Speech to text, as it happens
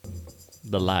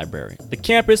the library. The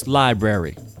campus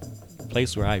library.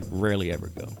 Place where I rarely ever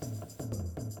go.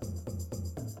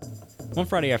 One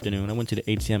Friday afternoon, I went to the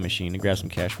ATM machine to grab some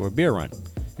cash for a beer run.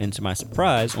 And to my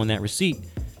surprise, on that receipt,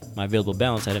 my available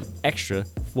balance had an extra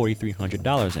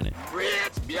 $4,300 in it.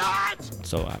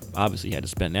 So I obviously had to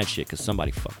spend that shit because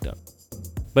somebody fucked up.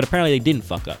 But apparently they didn't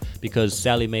fuck up because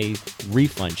Sallie Mae's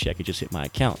refund check had just hit my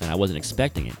account and I wasn't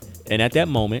expecting it. And at that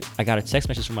moment, I got a text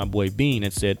message from my boy Bean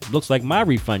that said, looks like my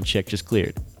refund check just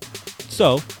cleared.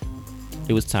 So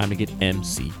it was time to get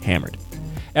MC hammered.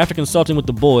 After consulting with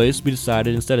the boys, we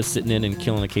decided instead of sitting in and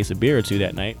killing a case of beer or two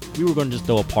that night, we were going to just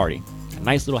throw a party. A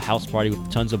nice little house party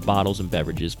with tons of bottles and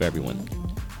beverages for everyone.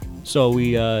 So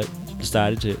we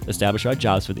decided to establish our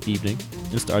jobs for the evening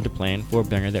and started to plan for a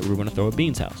banger that we were going to throw at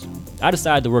Bean's house. I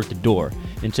decided to work the door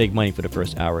and take money for the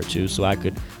first hour or two so I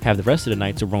could have the rest of the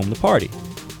night to roam the party.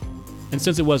 And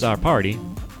since it was our party,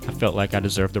 I felt like I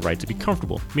deserved the right to be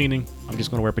comfortable, meaning I'm just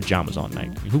going to wear pajamas all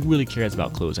night. Who really cares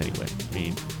about clothes anyway? I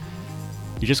mean,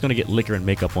 you're just going to get liquor and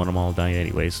makeup on them all day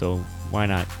anyway, so why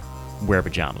not wear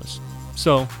pajamas?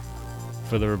 So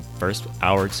for the first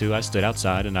hour or two, I stood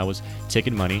outside and I was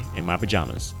taking money in my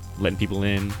pajamas, letting people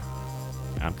in.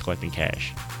 I'm collecting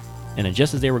cash. And then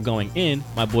just as they were going in,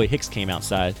 my boy Hicks came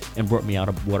outside and brought me out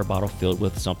a water bottle filled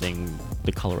with something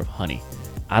the color of honey.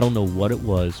 I don't know what it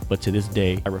was, but to this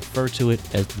day, I refer to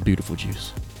it as the beautiful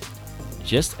juice.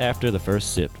 Just after the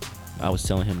first sip, I was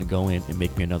telling him to go in and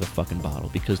make me another fucking bottle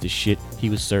because the shit he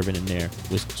was serving in there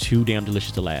was too damn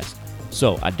delicious to last.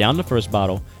 So I downed the first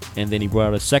bottle, and then he brought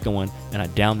out a second one, and I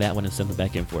downed that one and sent it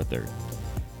back in for a third.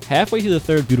 Halfway through the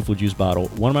third beautiful juice bottle,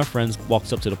 one of my friends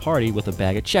walks up to the party with a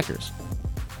bag of checkers.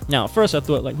 Now, at first I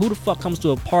thought, like, who the fuck comes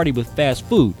to a party with fast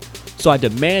food? So I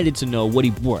demanded to know what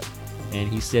he brought. And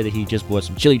he said that he just bought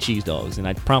some chili cheese dogs. And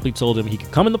I promptly told him he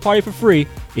could come in the party for free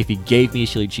if he gave me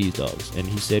his chili cheese dogs. And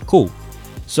he said, cool.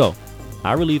 So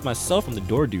I relieved myself from the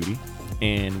door duty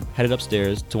and headed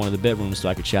upstairs to one of the bedrooms so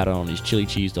I could shout out on these chili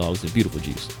cheese dogs and beautiful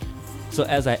juice. So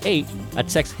as I ate, I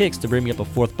text Hicks to bring me up a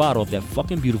fourth bottle of that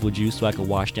fucking beautiful juice so I could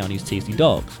wash down these tasty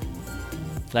dogs.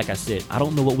 Like I said, I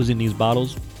don't know what was in these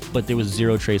bottles, but there was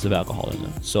zero trace of alcohol in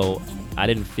them. So I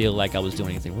didn't feel like I was doing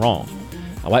anything wrong.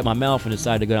 I wiped my mouth and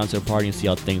decided to go down to the party and see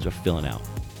how things were filling out.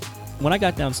 When I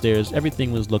got downstairs,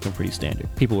 everything was looking pretty standard.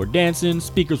 People were dancing,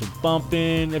 speakers were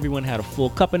bumping, everyone had a full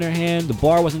cup in their hand, the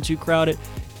bar wasn't too crowded.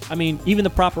 I mean, even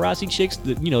the paparazzi chicks,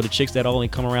 the chicks that only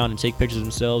come around and take pictures of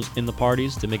themselves in the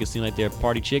parties to make it seem like they're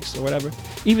party chicks or whatever,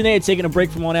 even they had taken a break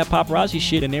from all that paparazzi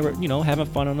shit and they were, having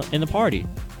fun in the party.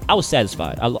 I was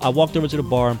satisfied. I walked over to the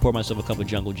bar and poured myself a cup of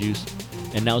jungle juice,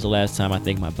 and that was the last time I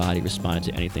think my body responded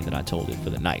to anything that I told it for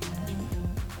the night.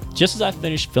 Just as I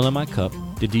finished filling my cup,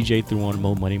 the DJ threw on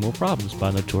More Money, More Problems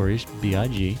by Notorious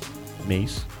B.I.G.,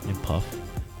 Mace, and Puff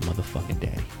motherfucking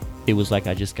Daddy. It was like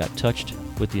I just got touched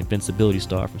with the invincibility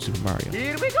star from Super Mario.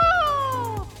 Here we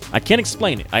go! I can't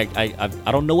explain it. I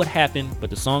don't know what happened, but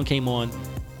the song came on,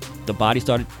 the body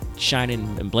started shining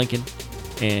and blinking,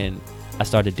 and I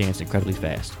started to dance incredibly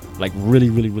fast. Like really,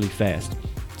 really, really fast.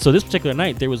 So this particular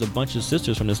night, there was a bunch of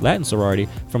sisters from this Latin sorority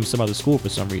from some other school for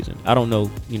some reason. I don't know,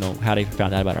 how they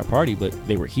found out about our party, but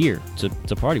they were here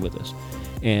to party with us.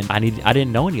 And I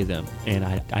didn't know any of them, and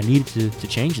I needed to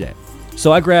change that.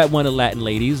 So I grabbed one of the Latin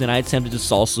ladies, and I attempted to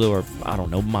salsa or, I don't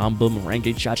know, mambo,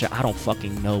 merengue, cha-cha. I don't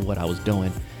fucking know what I was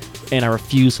doing. And I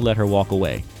refused to let her walk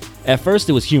away. At first,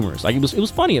 it was humorous. Like, it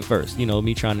was funny at first,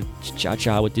 me trying to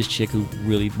cha-cha with this chick who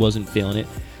really wasn't feeling it.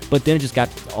 But then it just got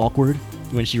awkward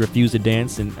when she refused to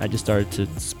dance, and I just started to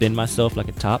spin myself like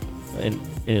a top, and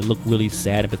it looked really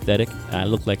sad and pathetic. I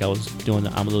looked like I was doing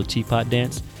the I'm a Little Teapot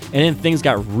dance. And then things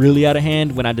got really out of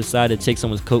hand when I decided to take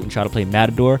someone's coat and try to play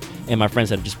Matador, and my friends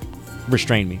had to just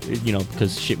restrain me,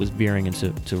 because shit was veering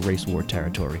into race war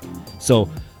territory. So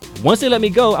once they let me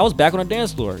go, I was back on the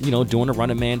dance floor, doing the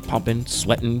running man, pumping,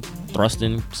 sweating,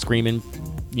 thrusting, screaming.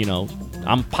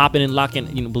 I'm popping and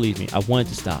locking. Believe me, I wanted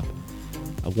to stop.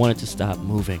 I wanted to stop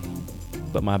moving,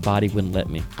 but my body wouldn't let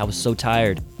me. I was so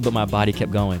tired, but my body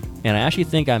kept going. And I actually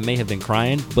think I may have been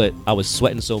crying, but I was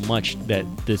sweating so much that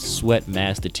the sweat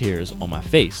masked the tears on my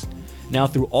face. Now,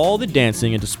 through all the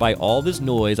dancing and despite all this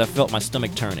noise, I felt my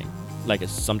stomach turning, like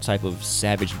some type of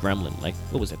savage gremlin. Like,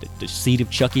 what was that, the seed of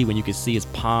Chucky, when you could see his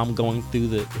palm going through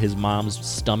his mom's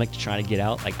stomach trying to get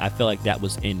out? Like, I felt like that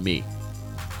was in me.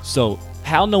 So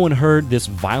how no one heard this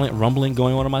violent rumbling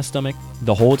going on in my stomach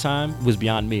the whole time was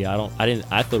beyond me. I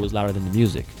thought it was louder than the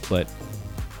music, but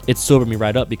it sobered me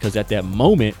right up, because at that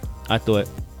moment I thought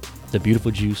the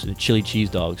beautiful juice and the chili cheese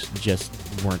dogs just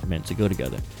weren't meant to go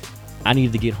together. I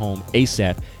needed to get home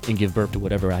ASAP and give birth to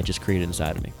whatever I just created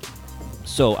inside of me.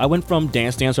 So I went from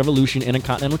Dance Dance Revolution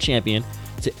Intercontinental Champion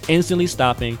to instantly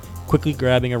stopping, quickly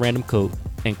grabbing a random coat,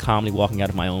 and calmly walking out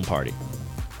of my own party.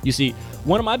 You see,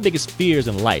 one of my biggest fears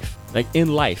in life,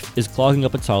 is clogging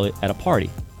up a toilet at a party.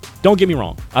 Don't get me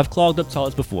wrong, I've clogged up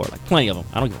toilets before, like plenty of them,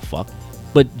 I don't give a fuck,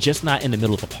 but just not in the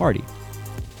middle of a party.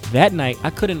 That night, I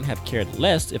couldn't have cared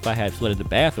less if I had flooded the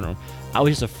bathroom. I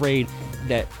was just afraid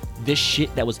that this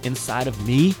shit that was inside of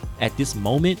me at this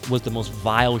moment was the most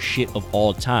vile shit of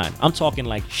all time. I'm talking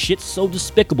like shit so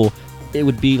despicable, it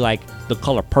would be like the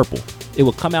color purple. It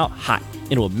would come out hot,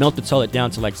 and it would melt the toilet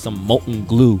down to like some molten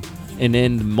glue, and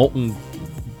then the molten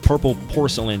purple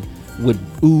porcelain would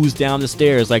ooze down the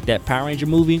stairs like that Power Ranger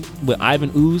movie with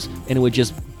Ivan Ooze, and it would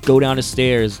just go down the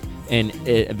stairs and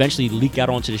it eventually leak out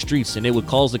onto the streets, and it would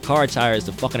cause the car tires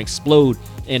to fucking explode,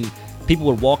 and people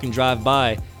would walk and drive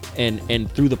by and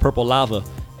through the purple lava,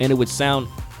 and it would sound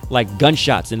like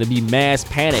gunshots, and it'd be mass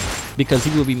panic because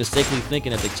people would be mistakenly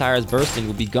thinking that the tires bursting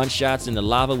would be gunshots and the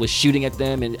lava was shooting at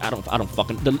them, and I don't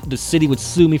fucking, the city would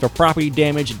sue me for property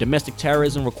damage and domestic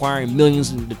terrorism requiring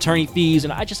millions in attorney fees,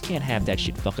 and I just can't have that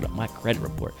shit fucking up my credit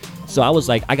report. So I was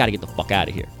like, I gotta get the fuck out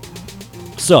of here.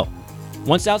 So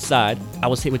once outside, I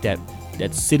was hit with that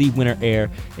city winter air,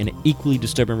 and an equally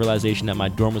disturbing realization that my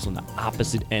dorm was on the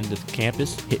opposite end of the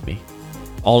campus hit me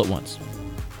all at once.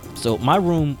 So my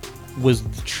room was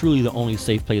truly the only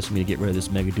safe place for me to get rid of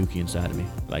this mega dookie inside of me.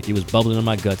 Like, it was bubbling in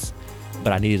my guts,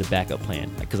 but I needed a backup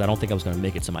plan because I don't think I was going to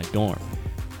make it to my dorm.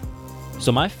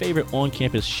 So my favorite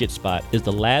on-campus shit spot is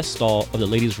the last stall of the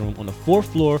ladies' room on the 4th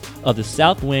floor of the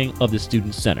south wing of the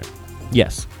Student Center.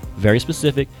 Yes, very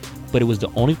specific, but it was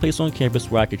the only place on campus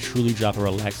where I could truly drop a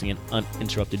relaxing and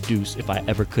uninterrupted deuce if I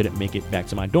ever couldn't make it back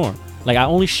to my dorm. Like, I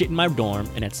only shit in my dorm,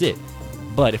 and that's it.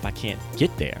 But if I can't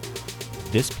get there,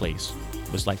 this place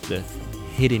was like the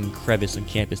hidden crevice on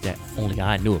campus that only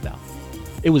I knew about.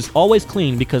 It was always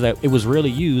clean because it was rarely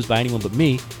used by anyone but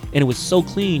me, and it was so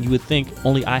clean you would think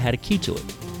only I had a key to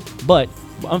it. But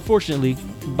unfortunately,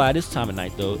 by this time of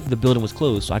night though, the building was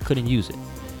closed, so I couldn't use it.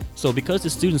 So because the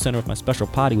student center with my special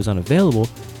potty was unavailable,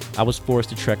 I was forced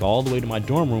to trek all the way to my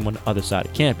dorm room on the other side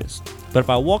of campus. But if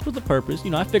I walked with a purpose,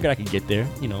 I figured I could get there,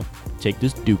 take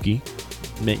this dookie,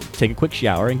 take a quick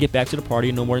shower, and get back to the party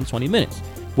in no more than 20 minutes.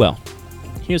 Well,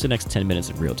 here's the next 10 minutes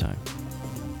in real time.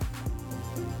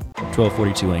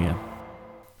 12:42 a.m.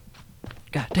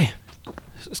 God damn,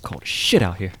 it's cold as shit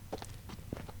out here.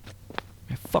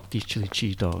 Man, fuck these chili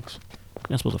cheese dogs. I'm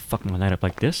not supposed to fuck my night up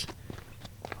like this.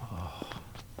 Oh,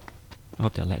 I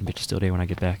hope that Latin bitch is still there when I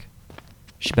get back.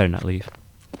 She better not leave.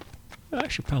 I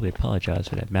should probably apologize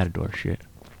for that Matador shit.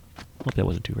 Hope that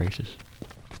wasn't too racist.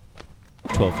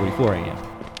 12:44 a.m.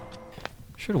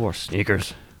 Should have wore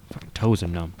sneakers. Fucking toes are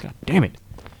numb. God damn it.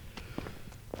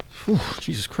 Whew,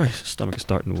 Jesus Christ, the stomach is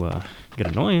starting to get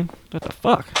annoying. What the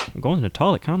fuck? I'm going to the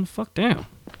toilet. Calm the fuck down.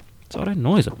 What's all that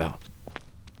noise about?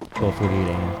 12:48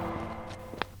 a.m.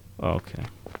 Okay.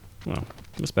 Well,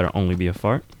 this better only be a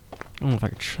fart. I don't know if I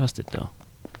can trust it though.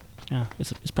 Yeah,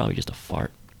 it's probably just a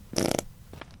fart.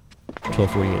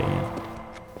 12:48 a.m.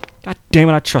 God damn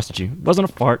it, I trusted you. It wasn't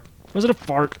a fart. Was it a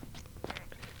fart?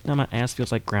 Now my ass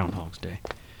feels like Groundhog's Day.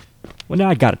 Well, now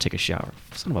I gotta take a shower.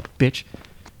 Son of a bitch.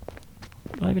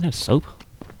 Do I even have soap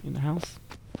in the house?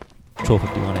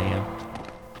 12:51 a.m.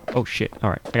 Oh shit.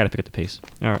 Alright, I gotta pick up the pace.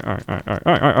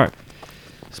 Alright.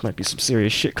 This might be some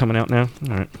serious shit coming out now.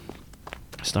 Alright.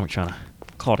 Stomach trying to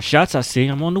call the shots. I see.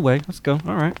 I'm on the way. Let's go.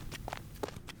 Alright.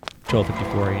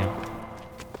 12:54 a.m.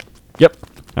 Yep.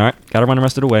 Alright, gotta run the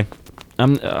rest of the way.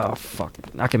 Oh fuck.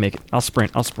 I can make it. I'll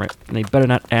sprint. And they better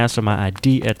not ask for my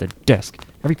ID at the desk.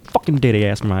 Every fucking day they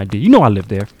ask for my ID. You know I live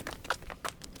there.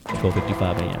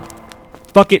 12:55 a.m.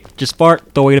 Fuck it. Just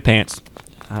fart. Throw away the pants.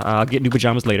 I'll get new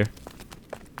pajamas later.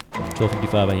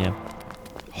 12:55 a.m.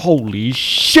 Holy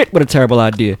shit, what a terrible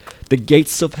idea. The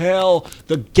gates of hell.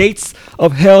 The gates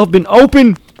of hell have been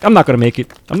opened. I'm not gonna make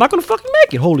it. I'm not gonna fucking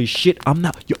make it. Holy shit. I'm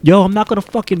not gonna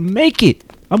fucking make it.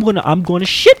 I'm gonna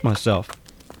shit myself.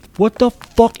 What the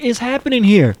fuck is happening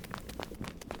here?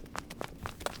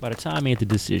 By the time I made the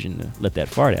decision to let that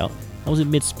fart out, I was in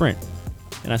mid-sprint,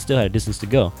 and I still had a distance to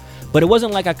go. But it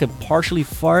wasn't like I could partially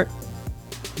fart,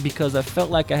 because I felt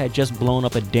like I had just blown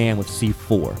up a dam with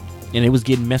C4, and it was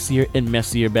getting messier and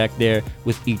messier back there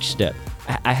with each step.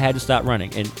 I had to stop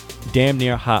running and damn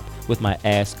near hop with my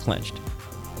ass clenched.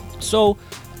 So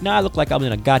now I look like I'm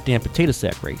in a goddamn potato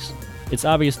sack race. It's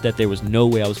obvious that there was no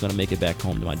way I was going to make it back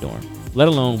home to my dorm, let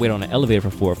alone wait on an elevator for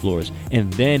 4 floors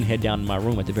and then head down to my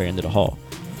room at the very end of the hall.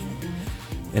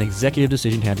 An executive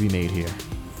decision had to be made here.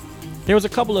 There was a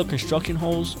couple of construction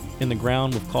holes in the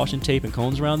ground with caution tape and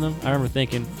cones around them. I remember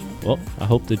thinking, well, I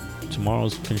hope the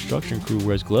tomorrow's construction crew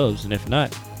wears gloves, and if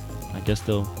not, I guess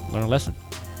they'll learn a lesson.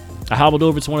 I hobbled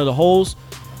over to one of the holes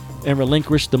and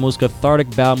relinquished the most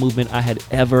cathartic bowel movement I had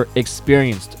ever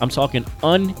experienced. I'm talking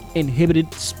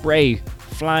uninhibited spray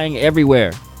flying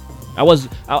everywhere. I was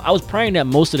praying that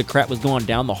most of the crap was going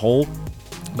down the hole,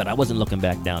 but I wasn't looking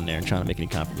back down there and trying to make any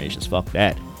confirmations. Fuck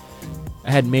that.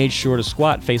 I had made sure to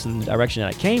squat facing the direction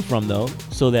that I came from, though,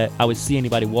 so that I would see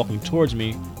anybody walking towards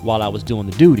me while I was doing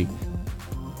the duty.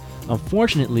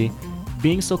 Unfortunately,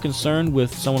 being so concerned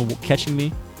with someone catching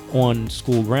me on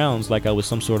school grounds like I was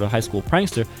some sort of high school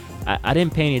prankster, I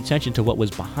didn't pay any attention to what was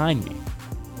behind me.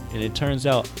 And it turns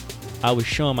out I was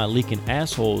showing my leaking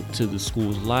asshole to the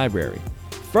school's library.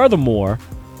 Furthermore,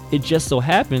 it just so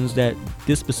happens that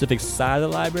this specific side of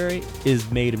the library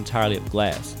is made entirely of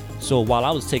glass. So while I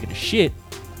was taking a shit,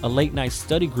 a late night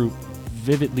study group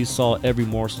vividly saw every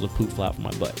morsel of poop fly out from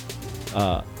my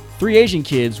butt. 3 Asian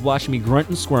kids watched me grunt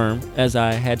and squirm as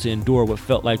I had to endure what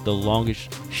felt like the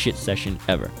longest shit session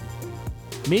ever.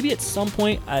 Maybe at some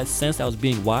point I sensed I was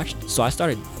being watched, so I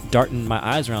started darting my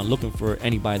eyes around looking for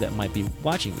anybody that might be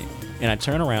watching me. And I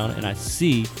turn around and I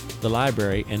see the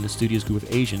library and the studious group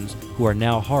of Asians who are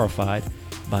now horrified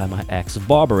by my acts of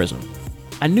barbarism.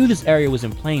 I knew this area was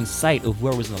in plain sight of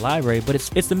where was in the library, but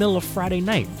it's the middle of Friday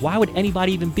night. Why would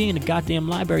anybody even be in the goddamn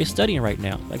library studying right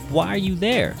now? Like, why are you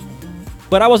there?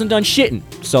 But I wasn't done shitting,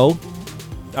 so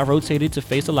I rotated to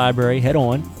face the library head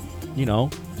on. You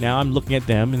know, now I'm looking at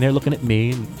them and they're looking at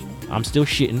me, and I'm still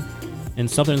shitting, and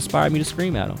something inspired me to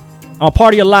scream at them. I'm a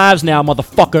part of your lives now,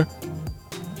 motherfucker.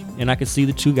 And I could see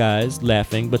the 2 guys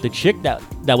laughing, but the chick that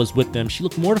was with them, she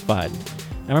looked mortified.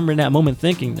 I remember in that moment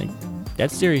thinking, like, that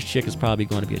serious chick is probably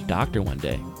going to be a doctor one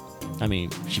day. I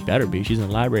mean, she better be. She's in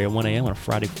the library at 1 a.m. on a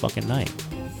Friday fucking night,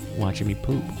 watching me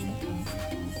poop.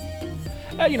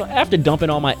 After dumping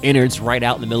all my innards right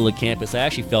out in the middle of campus, I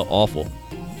actually felt awful.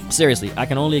 Seriously, I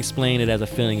can only explain it as a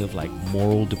feeling of, like,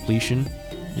 moral depletion.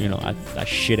 I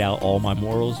shit out all my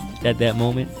morals at that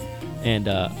moment. And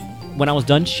when I was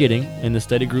done shitting and the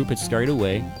study group had scurried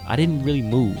away, I didn't really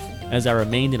move, as I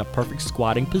remained in a perfect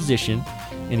squatting position.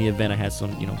 In the event I had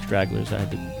some, stragglers I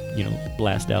had to,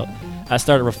 blast out. I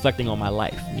started reflecting on my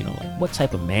life, like, what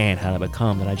type of man had I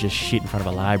become that I just shit in front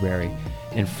of a library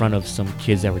in front of some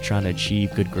kids that were trying to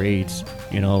achieve good grades.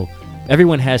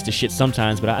 Everyone has to shit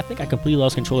sometimes, but I think I completely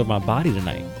lost control of my body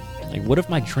tonight. Like, what if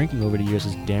my drinking over the years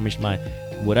has damaged my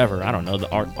whatever, I don't know, the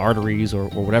arteries or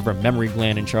whatever memory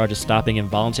gland in charge of stopping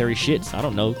involuntary shits? I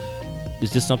don't know.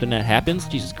 Is this something that happens?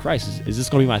 Jesus Christ, is this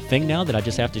going to be my thing now, that I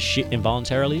just have to shit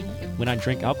involuntarily when I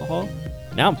drink alcohol?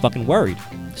 Now I'm fucking worried.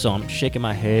 So I'm shaking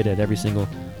my head at every single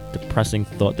depressing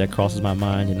thought that crosses my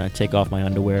mind, and I take off my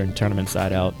underwear and turn them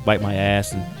inside out, wipe my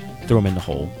ass, and throw them in the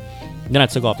hole. And then I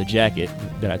took off the jacket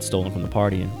that I'd stolen from the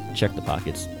party and checked the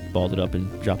pockets, balled it up,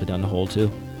 and dropped it down the hole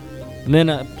too. And then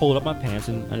I pulled up my pants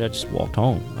and I just walked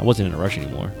home. I wasn't in a rush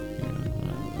anymore.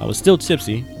 I was still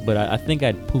tipsy, but I think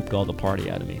I'd pooped all the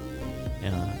party out of me.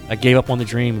 I gave up on the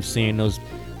dream of seeing those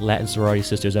Latin sorority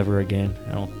sisters ever again.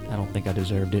 I don't think I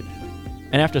deserved it.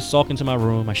 And after sulking to my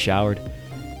room, I showered,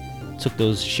 took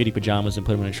those shitty pajamas and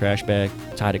put them in a trash bag,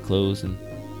 tied it closed, and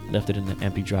left it in the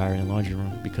empty dryer in the laundry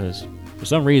room, because for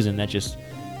some reason that just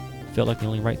felt like the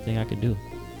only right thing I could do.